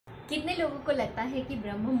कितने लोगों को लगता है कि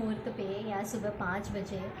ब्रह्म मुहूर्त पे या सुबह 5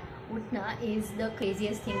 बजे उठना is the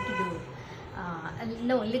craziest thing to do?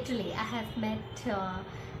 No, literally, I have met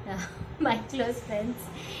my close friends.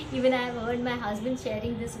 Even I have heard my husband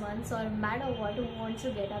sharing this once, or matter what, who wants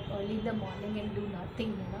to get up early in the morning and do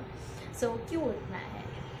nothing, you know. So क्यों उठना है?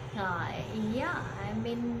 Yeah, I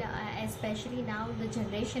mean, especially now the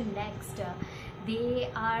generation next, they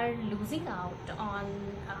are losing out on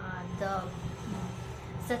the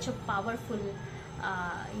such a powerful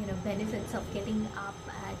benefits of getting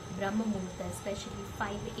up at Brahma Muhurta, especially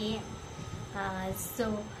 5 a.m. So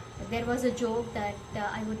there was a joke that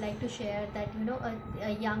I would like to share, that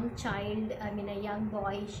a young child, I mean a young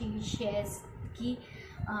boy, she shares कि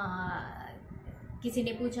किसी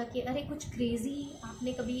ने पूछा कि अरे कुछ crazy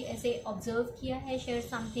आपने कभी ऐसे ऑब्जर्व किया है, share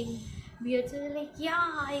something weird. So like, yeah,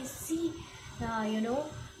 I see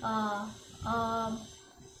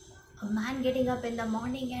a man getting up in the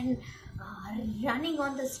morning and running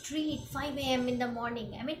on the street 5 a.m. in the morning.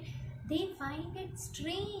 I mean, they find it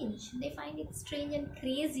strange. They find it strange and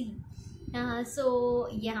crazy. So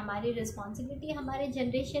ये हमारी responsibility हमारे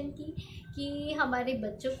generation की कि हमारे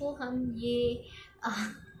बच्चों को हम ये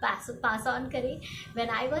pass on करें. When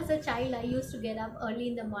I was a child, I used to get up early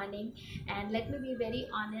in the morning, and let me be very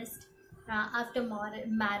honest, after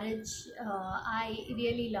marriage, I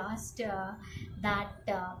really lost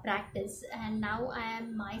that practice, and now I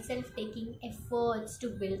am myself taking efforts to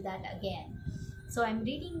build that again. So I'm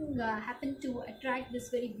reading, happened to attract this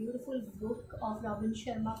very beautiful book of Robin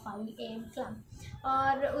Sharma, 5 a.m. Club,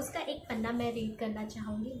 और उसका एक पन्ना मैं read करना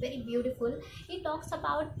चाहूँगी. Very beautiful. It talks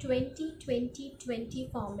about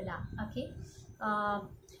 20-20-20 formula. Okay.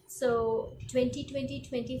 So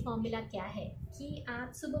 20-20-20 formula क्या है कि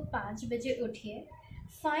आप सुबह 5 बजे उठिए,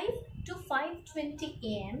 5 to 5:20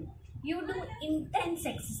 a.m. you do intense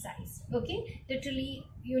exercise. Okay, literally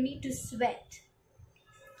you need to sweat.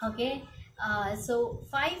 Okay. So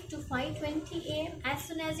 5 to 5:20 a.m. as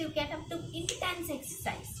soon as you get up, to intense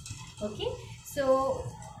exercise. Okay. So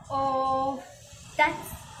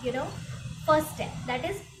that's first step, that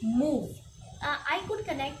is move. I could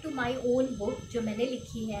connect to my own book जो मैंने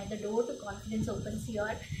लिखी है, The Door to Confidence Opens Your,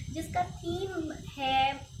 जिसका theme है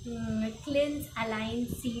Cleanse, Align,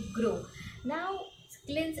 Seed, Grow. Now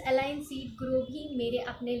क्लिंस align seed grow भी मेरे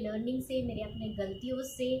अपने learning से, मेरे अपने गलतियों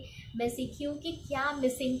से मैं सीखी हूँ कि क्या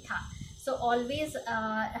मिसिंग था. सो ऑलवेज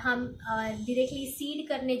हम डायरेक्टली सीड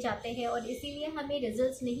करने जाते हैं और इसीलिए हमें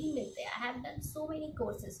रिजल्ट्स नहीं मिलते. I have done so many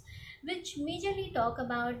courses which majorly talk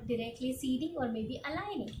about directly seeding और मे बी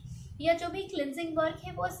अलाइनिंग, या जो भी क्लिनजिंग वर्क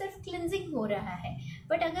है वो सिर्फ क्लिनजिंग हो रहा है,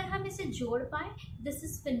 बट अगर हम इसे जोड़ पाए, this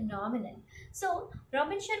is phenomenal. So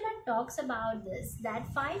robin Sharma talks about this, that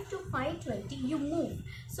 5 to 5:20 you move.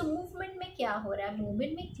 So movement में क्या हो रहा है?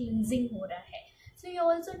 मूवमेंट में क्लिनजिंग हो रहा है. सो ये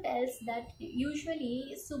ऑल्सो टेल्स दैट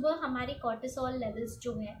यूजुअली सुबह हमारी कॉर्टिसोल लेवल्स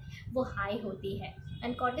जो है वो हाई होती है,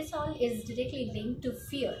 and cortisol is directly linked to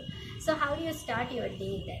fear. So how do you start your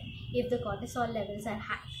day then if the cortisol levels are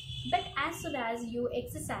high? But as soon as you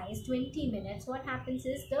exercise 20 minutes, what happens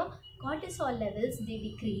is the cortisol levels, they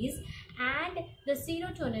decrease, and the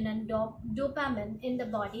serotonin and dopamine in the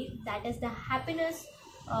body, that is the happiness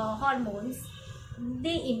hormones,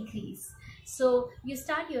 they increase. So you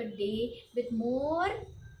start your day with more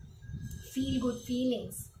feel good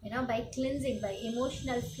feelings, by cleansing, by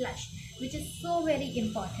emotional flush, which is so very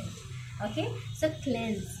important. Okay, so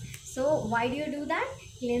cleanse. So why do you do that?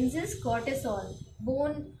 Cleanses cortisol,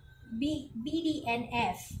 bone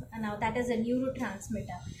BDNF, now that is a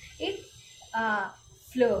neurotransmitter. It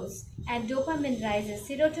flows, and dopamine rises,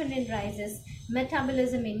 serotonin rises,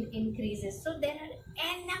 metabolism increases. So there are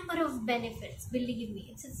a number of benefits. Believe me,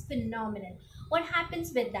 it's phenomenal. What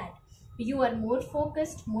happens with that? You are more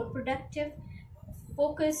focused, more productive.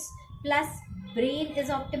 Focus plus brain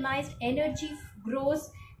is optimized, energy grows,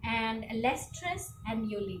 and less stress, and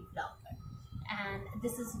you live longer. And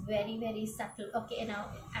this is very very subtle. Okay, now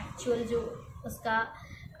actual जो उसका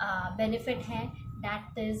benefit है,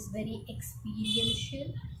 that is very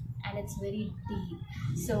experiential and it's very deep.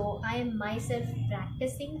 So I am myself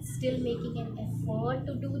practicing, still making an effort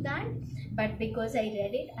to do that, but because I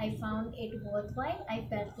read it, I found it worthwhile. I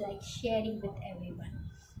felt like sharing with everyone.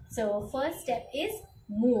 So first step is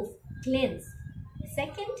move, cleanse.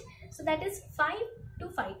 Second, so that is 5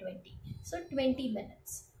 to 5:20, so 20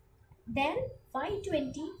 minutes. Then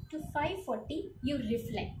 5:20 to 5:40 you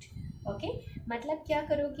reflect. Okay, मतलब क्या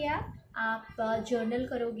करोगे आप journal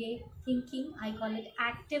करोगे, thinking. I call it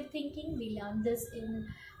active thinking. We learned this in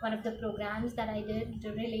one of the programs that I did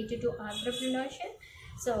related to entrepreneurship.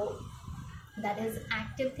 So That is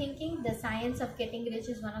active thinking. The Science of Getting Rich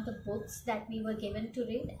is one of the books that we were given to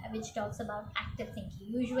read, which talks about active thinking.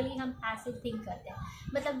 Usually हम passive think करते हैं,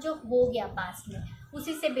 मतलब जो हो गया past में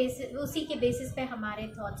उसी के basis पे हमारे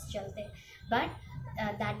thoughts चलते हैं. But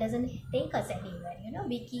that doesn't take us anywhere.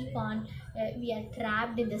 We keep on, we are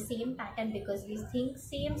trapped in the same pattern because we think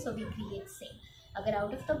same, so we create same. अगर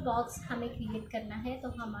आउट ऑफ द बॉक्स हमें create करना है तो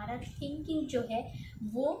हमारा थिंकिंग जो है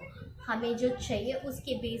वो हमें जो चाहिए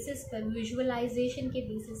उसके बेसिस पर, विजुअलाइजेशन के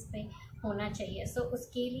बेसिस पे होना चाहिए. सो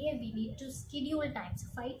उसके लिए we need to schedule times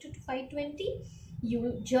 5 to 5:20. You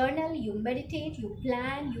journal, you meditate, you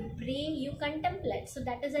plan, you pray, you contemplate. So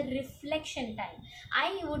that is a reflection time. I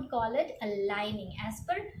would call it aligning as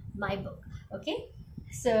per my book. Okay,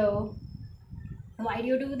 so why do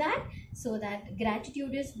you do that? So that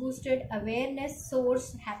gratitude is boosted, awareness soars,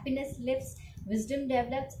 happiness lifts, wisdom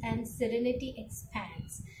develops, and serenity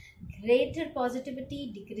expands. Greater positivity,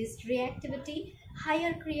 decreased reactivity,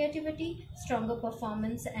 higher creativity, stronger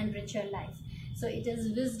performance, and richer life. So it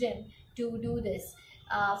is wisdom to do this.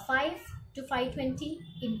 5 to 5:20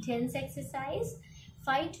 intense exercise,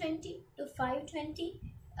 5:20 to 5:20,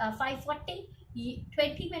 5:40,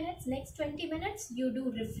 20 minutes. Next 20 minutes you do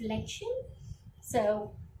reflection. So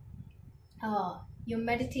you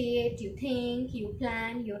meditate, you think, you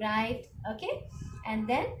plan, you write. Okay, and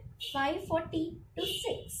then 5:40 to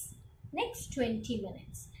 6, next 20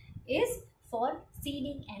 minutes is for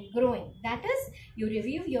seeding and growing. That is, you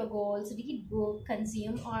review your goals, read book,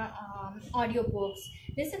 consume or audio books,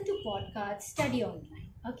 listen to podcasts, study online.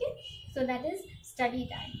 Okay, so that is study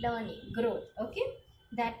time, learning, growth. Okay,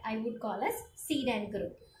 that I would call as seed and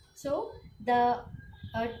growth. So the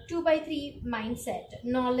 2x3 mindset: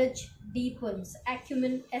 knowledge deepens,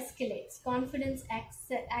 acumen escalates, confidence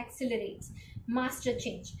accelerates, master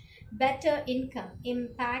change, better income,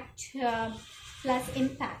 impact plus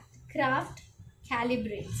impact, craft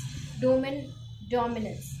calibrates, domain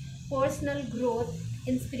dominance, personal growth,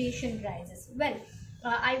 inspiration rises. Well,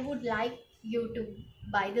 I would like you to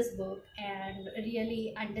buy this book and really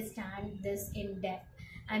understand this in depth.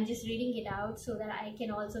 I'm just reading it out so that I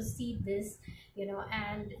can also see this,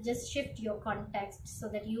 and just shift your context so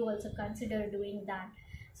that you also consider doing that.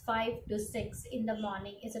 5 to 6 in the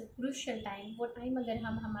morning is a crucial time. वो time अगर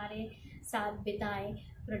हम हमारे साथ बिताएं,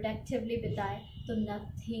 productively बिताएं, तो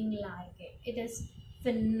nothing like it. It is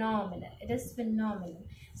phenomenal. It is phenomenal.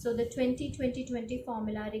 So the 20-20-20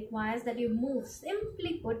 formula requires that you move.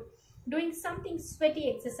 Simply put, doing something sweaty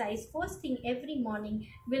exercise first thing every morning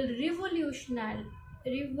will revolutionize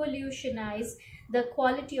the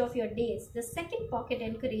quality of your days. The second pocket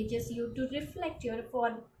encourages you to reflect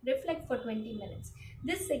for 20 minutes.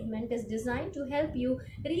 This segment is designed to help you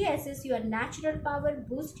reassess your natural power,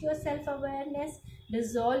 boost your self-awareness,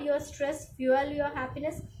 dissolve your stress, fuel your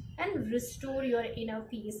happiness, and restore your inner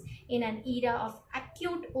peace in an era of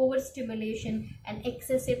acute overstimulation and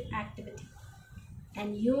excessive activity.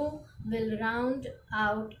 And you will round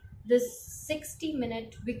out this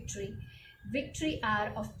 60-minute victory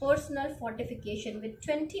hour of personal fortification with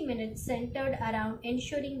 20 minutes centered around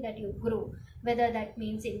ensuring that you grow, whether that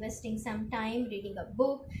means investing some time reading a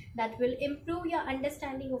book that will improve your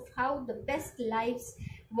understanding of how the best lives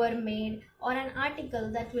were made, or an article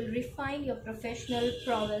that will refine your professional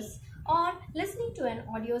prowess, or listening to an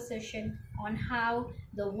audio session on how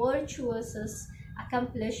the virtuosos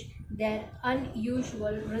accomplish their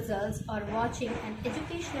unusual results, or watching an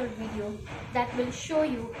educational video that will show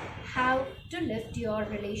you how to lift your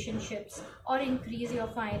relationships or increase your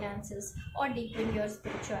finances or deepen your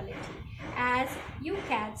spirituality. As you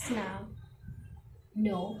cats now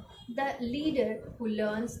know, the leader who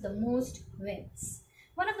learns the most wins.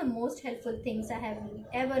 One of the most helpful things I have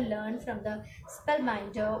ever learned from the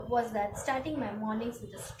Spellbinder was that starting my mornings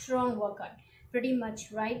with a strong workout, pretty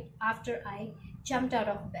much right after I jumped out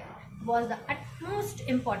of bed, was the utmost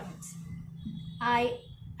importance. I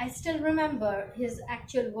still remember his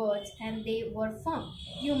actual words, and they were firm.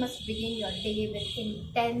 You must begin your day with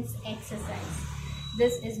intense exercise.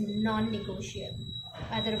 This is non-negotiable.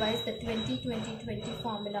 Otherwise, the 20-20-20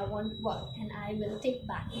 formula won't work, and I will take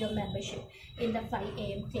back your membership in the 5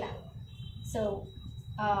 a.m. club. So,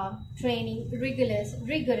 training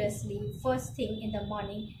rigorously first thing in the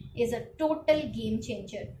morning is a total game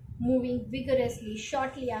changer. Moving vigorously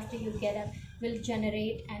shortly after you get up will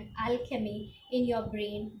generate an alchemy in your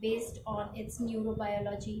brain based on its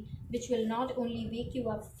neurobiology, which will not only wake you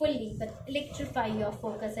up fully but electrify your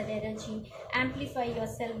focus and energy, amplify your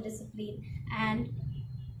self-discipline, and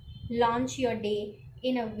launch your day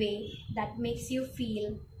in a way that makes you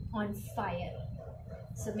feel on fire.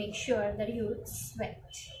 So make sure that you sweat.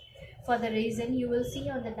 For the reason you will see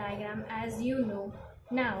on the diagram, as you know,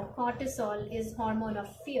 now cortisol is hormone of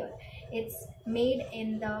fear. It's made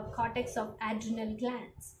in the cortex of adrenal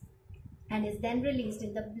glands and is then released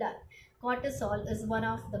in the blood. Cortisol is one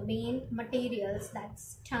of the main materials that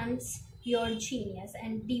stunts your genius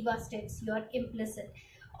and devastates your implicit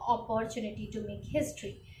opportunity to make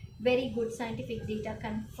history. Very good scientific data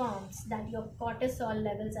confirms that your cortisol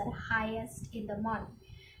levels are highest in the morning.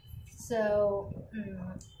 So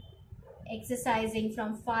exercising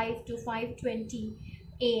from 5 to 5:20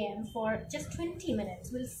 a.m. for just 20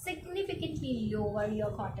 minutes will significantly lower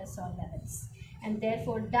your cortisol levels and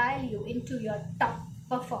therefore dial you into your top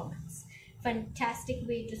performance. Fantastic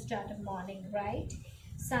way to start a morning, right?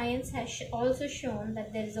 Science has also shown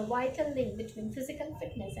that there is a vital link between physical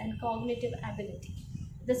fitness and cognitive ability.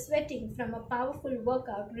 The sweating from a powerful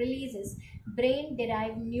workout releases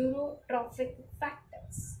brain-derived neurotrophic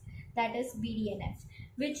factors, that is BDNF,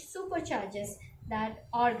 which supercharges that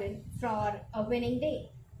organ for a winning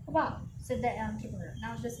day. Wow, said the entrepreneur.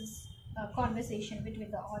 Now this is a conversation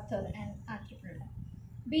between the author and entrepreneur.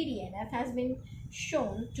 BDNF has been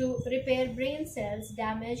shown to repair brain cells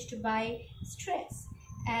damaged by stress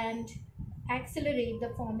and accelerate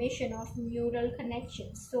the formation of neural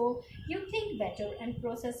connections, so you think better and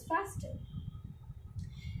process faster.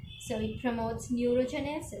 So it promotes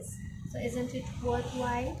neurogenesis. So isn't it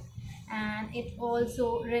worthwhile? And it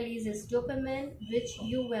also releases dopamine, which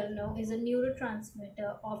you well know is a neurotransmitter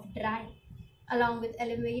of drive, along with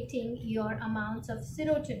elevating your amounts of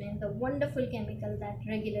serotonin, the wonderful chemical that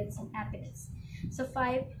regulates happiness. So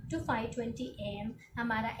 5 to 5:20 am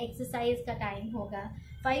हमारा exercise का time होगा.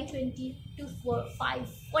 5:20 to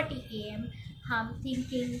 5:40 am हम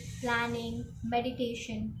thinking, planning,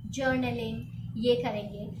 meditation, journaling ये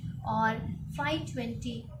करेंगे. और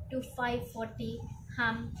 5:20 to 5:40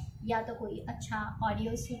 हम या तो कोई अच्छा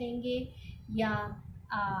ऑडियो सुनेंगे या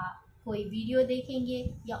कोई वीडियो देखेंगे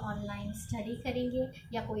या ऑनलाइन स्टडी करेंगे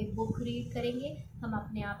या कोई बुक रीड करेंगे. हम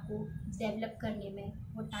अपने आप को डेवलप करने में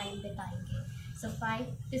वो टाइम बिताएंगे. So 5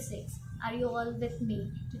 to 6, are you all with me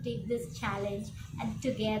to take this challenge and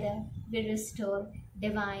together we restore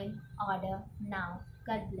divine order now?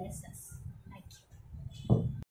 God bless us.